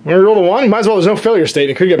 When we roll a 1, might as well, there's no failure state,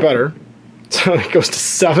 it could get better. So it goes to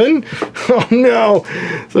 7. Oh no!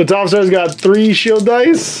 So Top Star's got 3 shield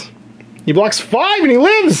dice. He blocks 5 and he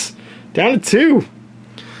lives! Down to 2.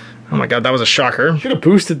 Oh my god, that was a shocker. Should have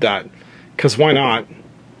boosted that. Because why not?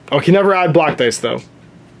 Oh, he can never add black dice though.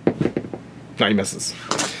 No, he misses.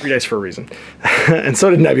 3 dice for a reason. And so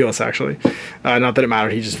did Nebulous, actually. Not that it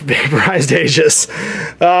mattered, he just vaporized Aegis.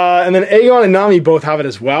 And then Aegon and Nami both have it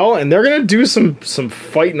as well, and they're gonna do some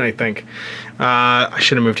fighting, I think. I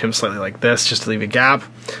should have moved him slightly like this, just to leave a gap.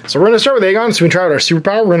 So we're gonna start with Aegon, so we can try out our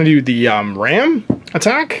superpower. We're gonna do the Ram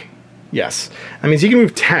attack. Yes. That means he can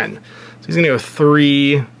move 10. So he's gonna go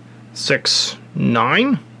 3, 6,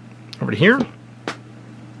 9. Over to here.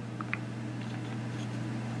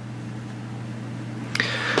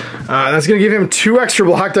 That's going to give him 2 extra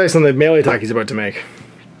black dice on the melee attack he's about to make.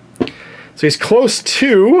 So he's close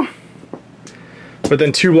to, but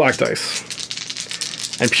then 2 black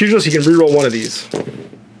dice. And Pugilist, he can reroll 1 of these. So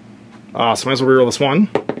might as well reroll this 1.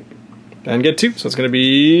 And get 2. So it's going to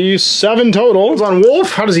be 7 total. On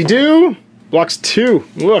Wolf, how does he do? Blocks 2.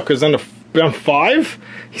 Look, goes down to 5.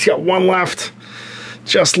 He's got 1 left.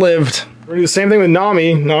 Just lived. We're gonna do the same thing with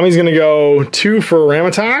Nami. Nami's gonna go 2 for a ram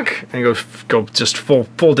attack and go just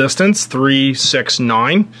full distance. 3, 6,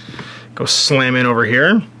 9. Go slam in over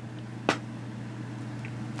here.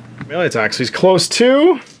 Melee attack. So he's close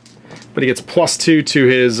to, but he gets +2 to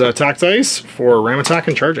his attack dice for ram attack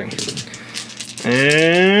and charging.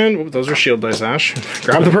 And those are shield dice, Ash.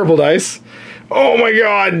 Grab the purple dice. Oh my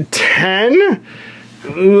god, 10.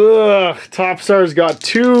 Ugh. Top Star's got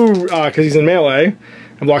 2 because he's in melee.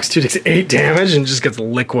 And blocks 2, takes 8 damage, and just gets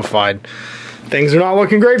liquefied. Things are not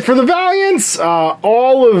looking great for the Valiants.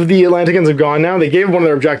 All of the Atlanticans have gone now. They gave one of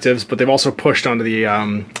their objectives, but they've also pushed onto the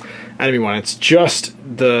enemy one. It's just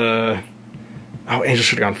the... Oh, Angel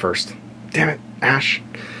should have gone first. Damn it, Ash.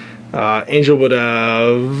 Angel would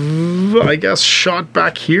have, I guess, shot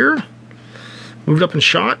back here. Moved up and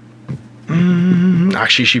shot.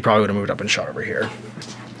 Actually, she probably would have moved up and shot over here.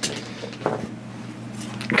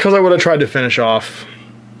 Because I would have tried to finish off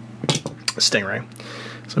Stingray.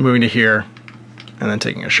 So moving to here and then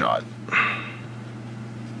taking a shot.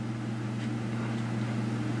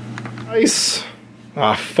 Nice.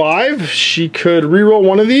 5. She could reroll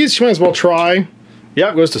 1 of these. She might as well try.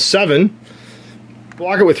 Yeah, it goes to 7.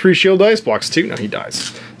 Block it with 3 shield dice. Blocks 2. No, he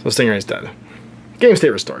dies. So Stingray's dead. Game state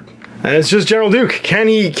restored. And it's just General Duke. Can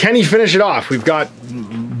he finish it off? We've got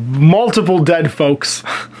multiple dead folks.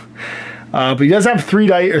 But he does have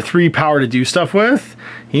 3 power to do stuff with.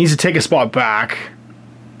 He needs to take a spot back.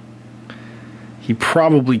 He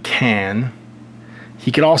probably can. He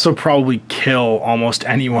could also probably kill almost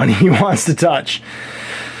anyone he wants to touch.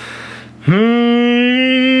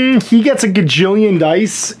 He gets a gajillion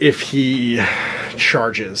dice if he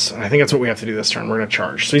charges. I think that's what we have to do this turn. We're going to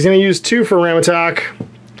charge. So he's going to use 2 for a ram attack.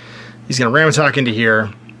 He's going to ram attack into here,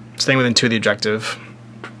 staying within 2 of the objective.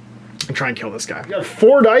 And try and kill this guy. We got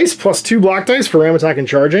 4 dice plus 2 black dice for ram attack and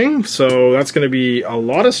charging, so that's going to be a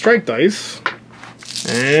lot of strike dice.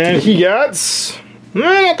 And he gets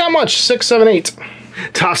not that much, 6, 7, 8.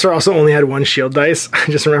 Tosser also only had 1 shield dice. I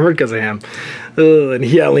just remembered because of him. And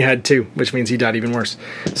he only had 2, which means he died even worse.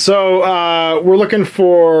 So we're looking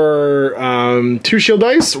for 2 shield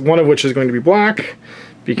dice, 1 of which is going to be black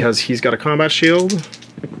because he's got a combat shield.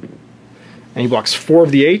 And he blocks 4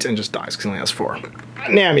 of the 8 and just dies because he only has 4.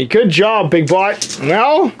 Nami, good job, Big Bot.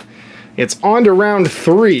 Well, it's on to round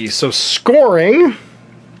 3, so scoring.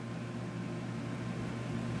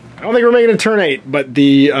 I don't think we're making it turn 8, but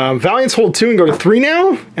the Valiants hold 2 and go to 3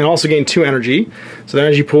 now, and also gain 2 energy. So the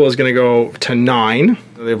energy pool is going to go to 9.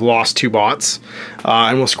 They've lost 2 bots.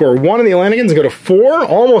 And we'll score 1 in the Atlanticans and go to 4,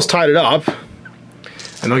 almost tied it up.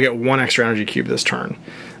 And they'll get 1 extra energy cube this turn.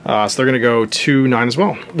 So they're going to go to 9 as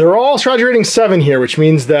well. They're all strategy rating 7 here, which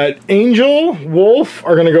means that Angel, Wolf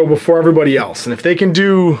are going to go before everybody else. And if they can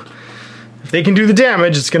do the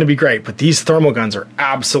damage, it's going to be great. But these thermal guns are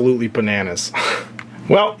absolutely bananas.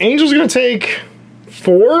 Well, Angel's going to take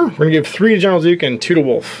 4. We're going to give 3 to General Duke and 2 to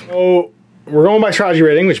Wolf. So we're going by strategy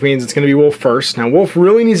rating, which means it's going to be Wolf first. Now, Wolf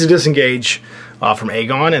really needs to disengage from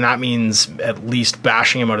Aegon, and that means at least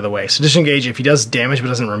bashing him out of the way. So disengage, if he does damage but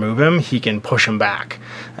doesn't remove him, he can push him back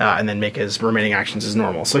and then make his remaining actions as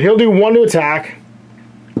normal. So he'll do 1 to attack,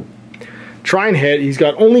 try and hit. He's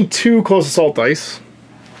got only 2 close assault dice,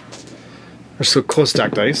 or so close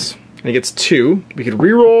attack dice. And he gets 2. We could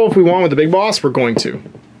reroll if we want with the big boss. We're going to.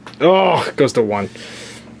 Oh, it goes to 1.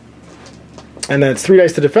 And then it's 3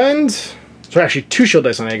 dice to defend. So actually 2 shield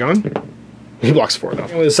dice on Aegon. He blocks 4 though.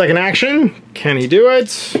 And with his second action, can he do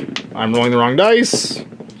it? I'm rolling the wrong dice.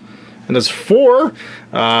 And that's 4,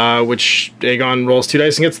 which Aegon rolls 2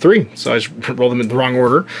 dice and gets 3. So I just rolled them in the wrong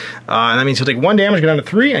order. And that means he'll take 1 damage, go down to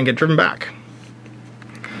 3, and get driven back.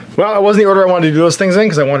 Well, that wasn't the order I wanted to do those things in,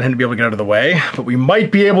 because I wanted him to be able to get out of the way. But we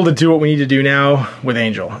might be able to do what we need to do now with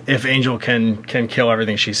Angel, if Angel can kill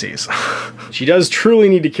everything she sees. She does truly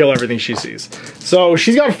need to kill everything she sees. So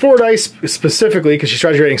she's got 4 dice specifically, because she's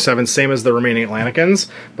strategy rating 7, same as the remaining Atlanticans,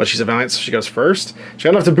 but she's a Valiant, so she goes first. She got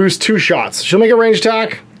enough to boost 2 shots. She'll make a ranged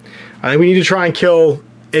attack. I think we need to try and kill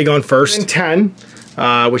Aegon first. And 10,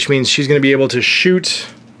 which means she's going to be able to shoot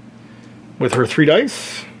with her 3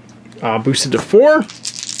 dice, boosted to 4.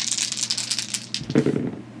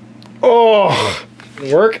 Oh,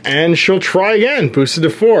 didn't work, and she'll try again, boosted to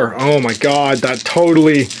 4. Oh my god, that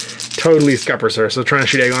totally scuppers her. So trying to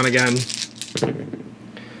shoot Aegon again.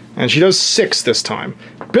 And she does 6 this time.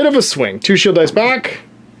 Bit of a swing. 2 shield dice back,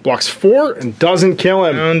 blocks 4, and doesn't kill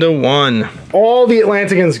him. Down to 1. All the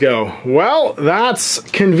Atlanticans go. Well, that's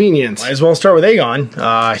convenient. Might as well start with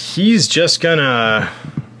Aegon. He's just gonna,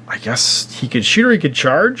 I guess he could shoot or he could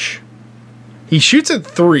charge. He shoots at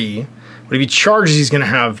 3. But if he charges, he's going to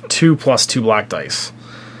have 2 + 2 black dice.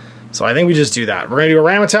 So I think we just do that. We're going to do a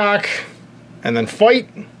ram attack, and then fight.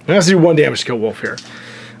 He has to do 1 damage to kill Wolf here.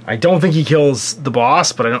 I don't think he kills the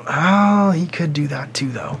boss, but I don't... Oh, he could do that too,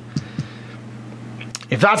 though.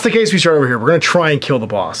 If that's the case, we start over here. We're going to try and kill the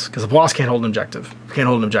boss, because the boss can't hold an objective. Can't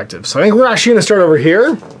hold an objective. So I think we're actually going to start over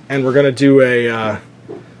here, and we're going to do a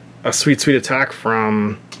sweet attack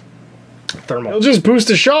from Thermal. He'll just boost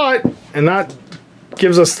a shot, and that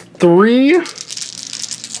gives us 3 with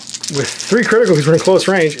 3 critical because we're in close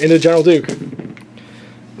range into General Duke.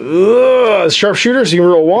 Sharpshooter, so you can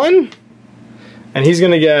roll 1. And he's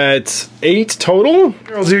going to get 8 total.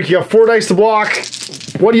 General Duke, you got 4 dice to block.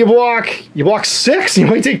 What do you block? You block 6? You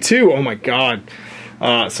might take 2. Oh my god.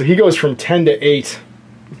 So he goes from 10 to 8.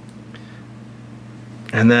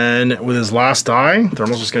 And then with his last die,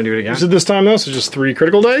 Thermal's just going to do it again. This time though, so just 3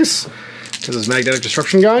 critical dice. Because his magnetic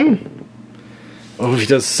destruction gun. Oh, if he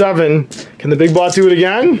does 7, can the big bot do it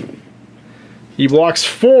again? He blocks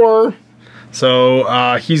 4,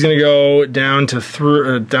 so he's going to go down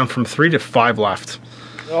to down from 3 to 5 left.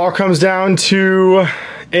 It all comes down to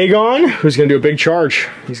Aegon, who's going to do a big charge.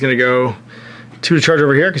 He's going to go 2 to charge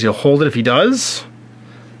over here because he'll hold it if he does,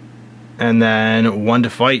 and then 1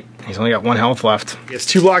 to fight. He's only got 1 health left. He has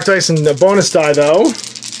 2 black dice and a bonus die though,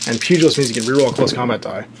 and Pugilist means he can reroll a close combat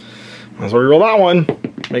die. So we roll that one.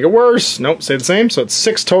 Make it worse. Nope, stay the same. So it's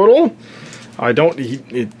 6 total.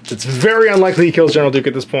 It's very unlikely he kills General Duke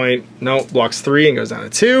at this point. Nope, blocks 3 and goes down to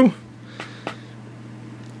 2.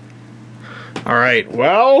 Alright,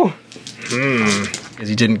 well, because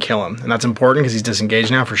he didn't kill him. And that's important because he's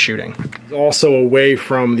disengaged now for shooting. He's also away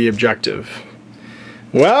from the objective.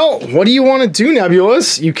 Well, what do you want to do,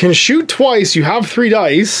 Nebulous? You can shoot twice. You have 3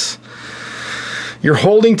 dice. You're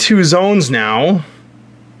holding 2 zones now.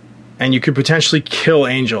 And you could potentially kill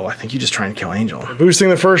Angel. I think you just try and kill Angel. Boosting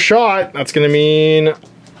the first shot, that's going to mean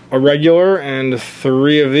a regular and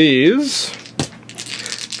 3 of these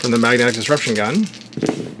from the magnetic disruption gun.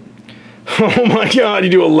 Oh my god, you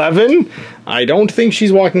do 11? I don't think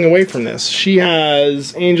she's walking away from this. She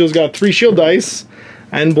has... Angel's got 3 shield dice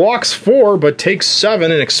and blocks 4, but takes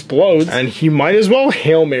 7 and explodes. And he might as well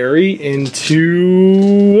Hail Mary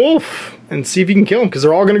into Wolf and see if he can kill him, because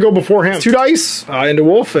they're all going to go before him. 2 dice into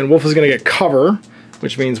Wolf, and Wolf is going to get cover,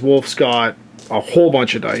 which means Wolf's got a whole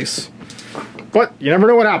bunch of dice. But you never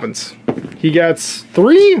know what happens. He gets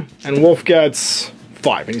 3, and Wolf gets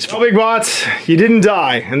 5, and he's 5. Well, big bots, you didn't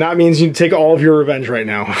die, and that means you take all of your revenge right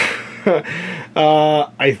now.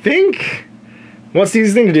 I think, what's the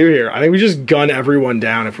easiest thing to do here? I think we just gun everyone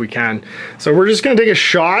down if we can. So we're just gonna take a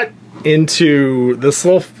shot into this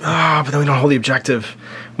little, but then we don't hold the objective.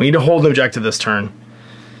 We need to hold an objective this turn.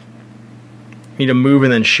 We need to move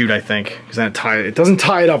and then shoot, I think, because then it doesn't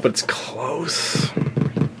tie it up, but it's close.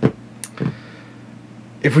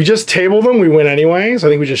 If we just table them, we win anyway, so I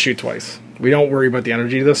think we just shoot twice. We don't worry about the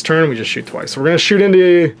energy this turn, we just shoot twice. So we're gonna shoot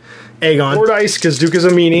into Aegon. 4 dice, because Duke is a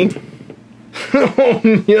meanie.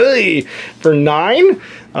 For 9,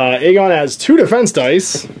 Aegon has 2 defense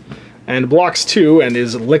dice, and blocks 2 and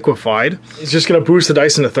is liquefied. He's just gonna boost the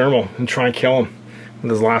dice into thermal and try and kill him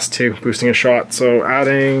with his last 2, boosting a shot. So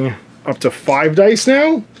adding up to 5 dice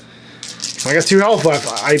now. I got 2 health left.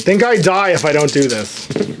 I think I die if I don't do this.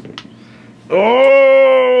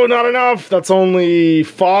 Oh, not enough. That's only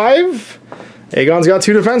 5. Aegon's got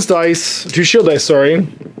 2 defense dice, 2 shield dice, sorry.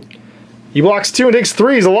 He blocks 2 and takes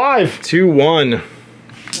 3, he's alive. 2-1.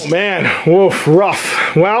 Oh man, woof,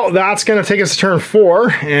 rough. Well, that's gonna take us to turn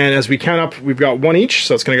 4, and as we count up, we've got 1 each,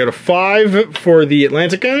 so it's gonna go to 5 for the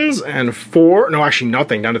Atlanticans, and 4, no, actually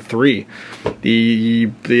nothing, down to 3. We're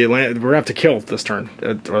gonna have to kill this turn,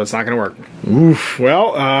 or it's not gonna work. Oof,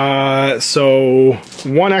 well, so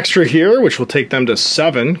 1 extra here, which will take them to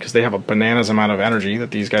 7, because they have a bananas amount of energy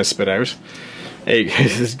that these guys spit out. Hey,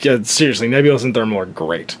 seriously, Nebulous and Thermal are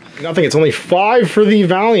great. Nothing, it's only 5 for the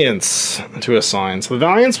Valiants to assign. So the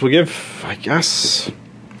Valiants will give, I guess,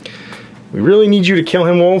 we really need you to kill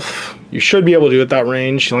him, Wolf. You should be able to do it at that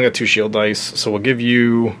range. You only got 2 shield dice, so we'll give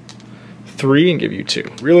you 3 and give you 2.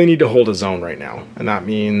 Really need to hold a zone right now, and that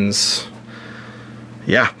means,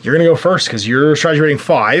 yeah, you're gonna go first, because you're strategy rating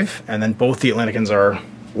 5, and then both the Atlanticans are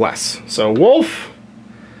less. So Wolf,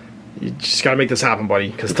 you just gotta make this happen, buddy,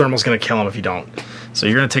 because Thermal's gonna kill him if you don't. So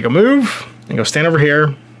you're gonna take a move and go stand over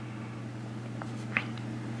here.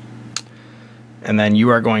 And then you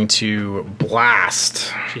are going to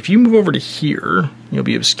blast. If you move over to here, you'll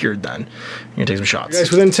be obscured then. You're gonna take some shots. You guys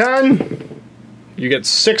within 10, you get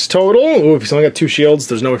 6 total. Ooh, if he's only got 2 shields,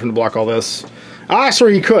 there's no way for him to block all this. Ah,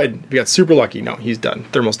 sorry, he could. If he got super lucky. No, he's done.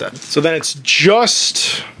 Thermal's dead. So then it's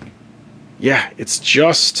just, yeah, it's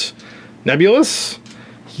just Nebulous.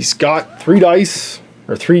 He's got 3 dice,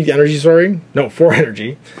 or 3 energy, sorry. No, 4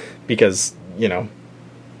 energy, because, you know,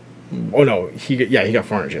 oh no, he got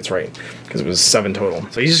 4 energy, that's right, because it was 7 total.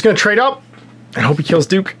 So he's just gonna trade up and hope he kills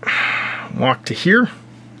Duke. Walk to here,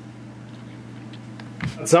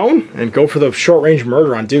 zone, and go for the short range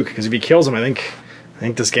murder on Duke, because if he kills him, I think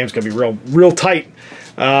this game's gonna be real tight.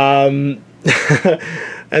 And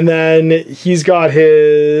then he's got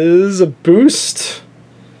his boost.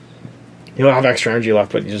 He'll have extra energy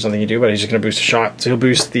left, but there's nothing you do, but he's just going to boost a shot. So he'll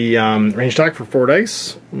boost the range attack for 4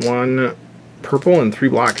 dice. 1 purple and 3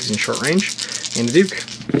 black is in short range. And the Duke.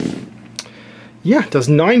 Yeah, does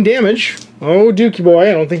 9 damage. Oh, Dukey boy,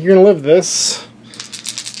 I don't think you're going to live this.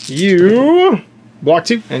 You block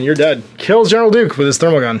 2, and you're dead. Kills General Duke with his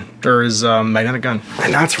thermal gun, or his magnetic gun.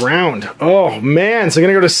 And that's round. Oh, man. So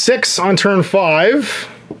going to go to 6 on turn 5,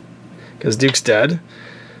 because Duke's dead.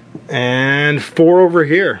 And 4 over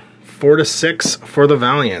here. 4 to 6 for the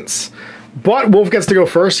Valiants. But Wolf gets to go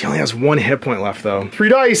first. He only has 1 hit point left, though. 3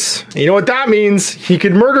 dice. And you know what that means? He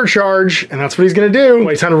could murder charge, and that's what he's going to do.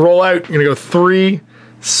 Wait, time to roll out. You're going to go 3,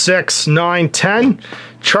 6, 9, 10.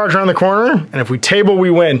 Charge around the corner, and if we table, we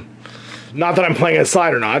win. Not that I'm playing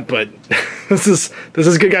outside or not, but this is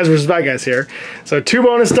good guys versus bad guys here. So 2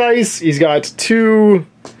 bonus dice. He's got 2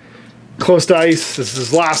 close dice. This is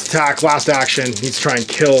his last attack, last action. He needs to try and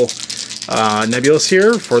kill Nebulous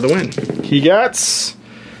here for the win. He gets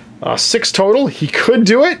 6 total. He could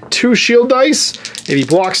do it. 2 shield dice. If he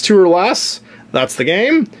blocks 2 or less, that's the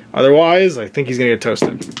game. Otherwise, I think he's gonna get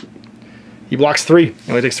toasted. He blocks 3. He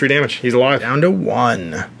only takes 3 damage. He's alive. Down to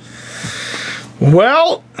 1.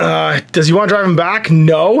 Well, does he want to drive him back?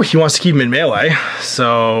 No, he wants to keep him in melee.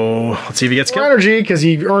 So let's see if he gets more energy, because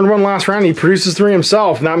he earned 1 last round. He produces 3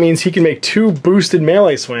 himself, and that means he can make 2 boosted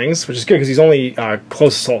melee swings, which is good because he's only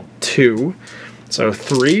close assault 2. So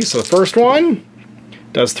 3. So the first one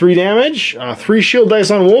does 3 damage. 3 shield dice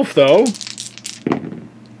on Wolf, though.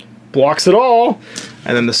 Blocks it all.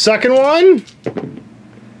 And then the second one,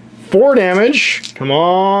 4 damage. Come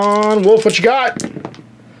on, Wolf, what you got?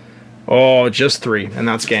 Oh, just 3, and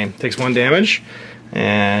that's game. Takes 1 damage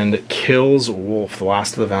and kills Wolf, the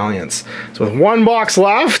last of the Valiants. So with 1 box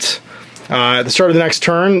left, at the start of the next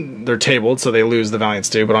turn, they're tabled, so they lose, the Valiants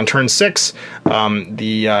do. But on turn 6,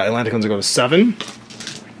 the Atlanticans will go to 7.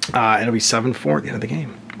 And it'll be 7-4 at the end of the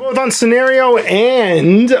game. Both on scenario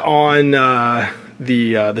and on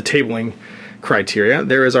the tabling criteria,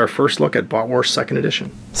 there is our first look at Bot War 2nd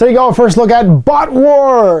edition. So you go, first look at Bot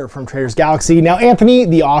War from Traders Galaxy. Now Anthony,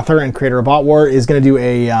 the author and creator of Bot War, is going to do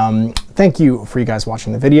a thank you for you guys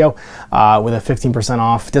watching the video with a 15%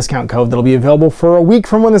 off discount code that'll be available for a week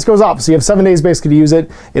from when this goes up. So you have 7 days basically to use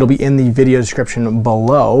it. It'll be in the video description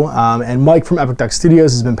below. And Mike from Epic Duck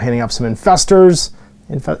Studios has been painting up some infestors.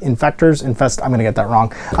 I'm gonna get that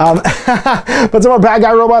wrong. But some more bad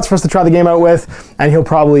guy robots for us to try the game out with, and he'll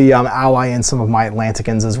probably ally in some of my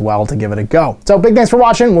Atlanticans as well to give it a go. So big thanks for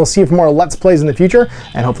watching. We'll see you for more Let's Plays in the future,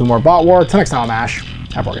 and hopefully more Bot War. Till next time, I'm Ash.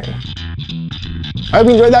 Happy wargaming. I hope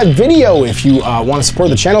you enjoyed that video. If you want to support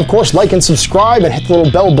the channel, of course, like and subscribe and hit the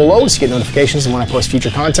little bell below so you get notifications when I post future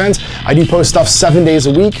content. I do post stuff 7 days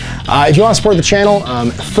a week. If you want to support the channel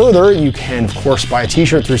further, you can, of course, buy a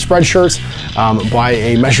t-shirt through Spreadshirts, buy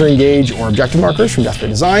a measuring gauge or objective markers from Desperate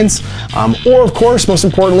Designs, or, of course, most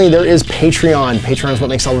importantly, there is Patreon. Patreon is what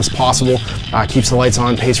makes all this possible, keeps the lights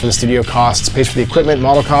on, pays for the studio costs, pays for the equipment,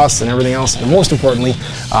 model costs, and everything else, and most importantly,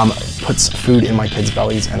 puts food in my kids'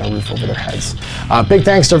 bellies and a roof over their heads. Big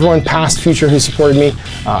thanks to everyone, past, future, who supported me.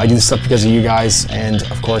 I do this stuff because of you guys, and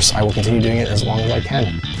of course, I will continue doing it as long as I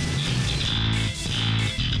can.